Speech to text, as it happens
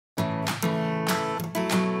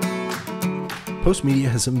POSTMEDIA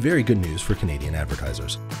has some very good news for Canadian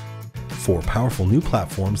advertisers. 4 powerful new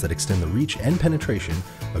platforms that extend the reach and penetration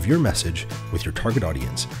of your message with your target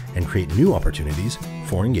audience and create new opportunities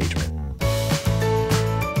for engagement.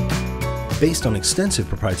 Based on extensive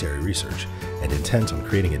proprietary research and intent on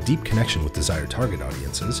creating a deep connection with desired target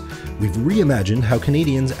audiences, we've reimagined how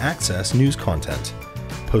Canadians access news content.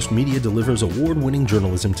 POSTMEDIA delivers award-winning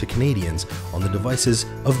journalism to Canadians on the devices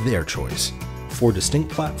of their choice. 4 distinct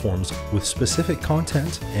platforms with specific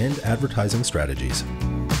content and advertising strategies.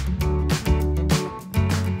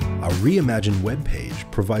 Our reimagined web page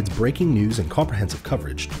provides breaking news and comprehensive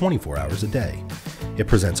coverage 24 hours a day. It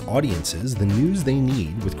presents audiences the news they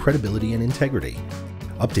need with credibility and integrity,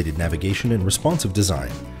 updated navigation and responsive design,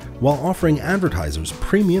 while offering advertisers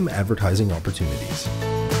premium advertising opportunities.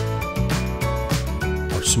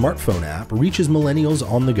 Our smartphone app reaches millennials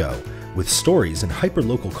on the go, with stories and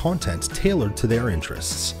hyper-local content tailored to their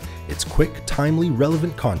interests. It's quick, timely,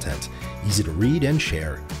 relevant content, easy to read and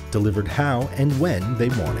share, delivered how and when they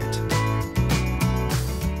want it.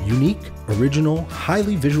 Unique, original,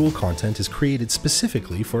 highly visual content is created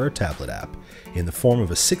specifically for our tablet app in the form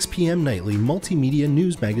of a 6 p.m. nightly multimedia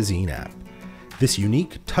news magazine app. This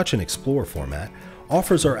unique touch and explore format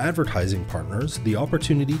offers our advertising partners the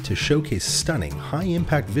opportunity to showcase stunning,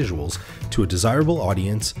 high-impact visuals to a desirable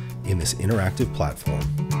audience in this interactive platform.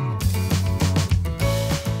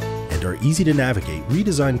 And our easy-to-navigate,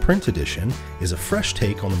 redesigned print edition is a fresh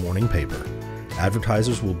take on the morning paper.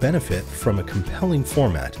 Advertisers will benefit from a compelling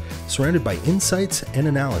format surrounded by insights and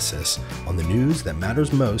analysis on the news that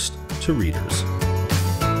matters most to readers.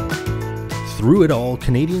 Through it all,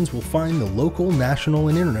 Canadians will find the local, national,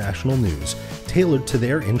 and international news tailored to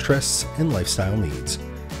their interests and lifestyle needs.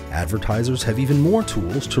 Advertisers have even more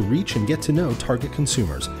tools to reach and get to know target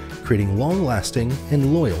consumers, creating long-lasting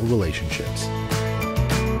and loyal relationships.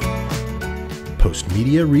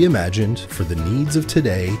 POSTMEDIA Reimagined for the needs of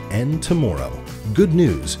today and tomorrow. Good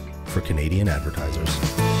news for Canadian advertisers.